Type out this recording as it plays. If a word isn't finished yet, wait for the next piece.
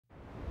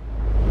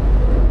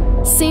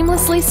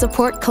Seamlessly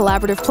support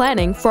collaborative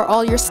planning for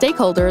all your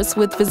stakeholders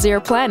with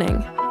Visier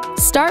Planning.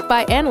 Start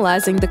by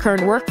analyzing the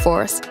current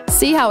workforce,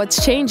 see how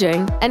it's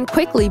changing, and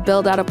quickly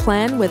build out a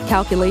plan with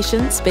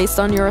calculations based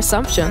on your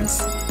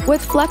assumptions.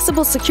 With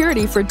flexible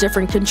security for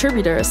different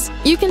contributors,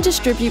 you can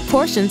distribute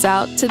portions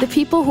out to the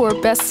people who are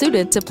best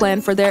suited to plan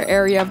for their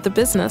area of the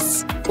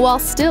business, while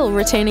still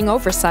retaining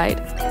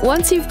oversight.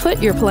 Once you've put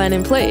your plan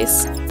in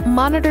place,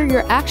 monitor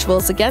your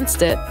actuals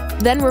against it,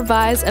 then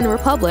revise and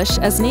republish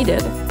as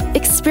needed.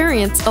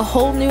 Experience a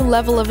whole new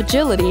level of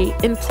agility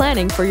in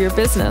planning for your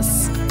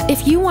business.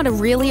 If you want to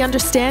really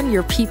understand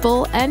your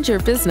people and your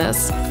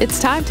business, it's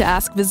time to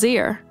ask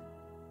Visier.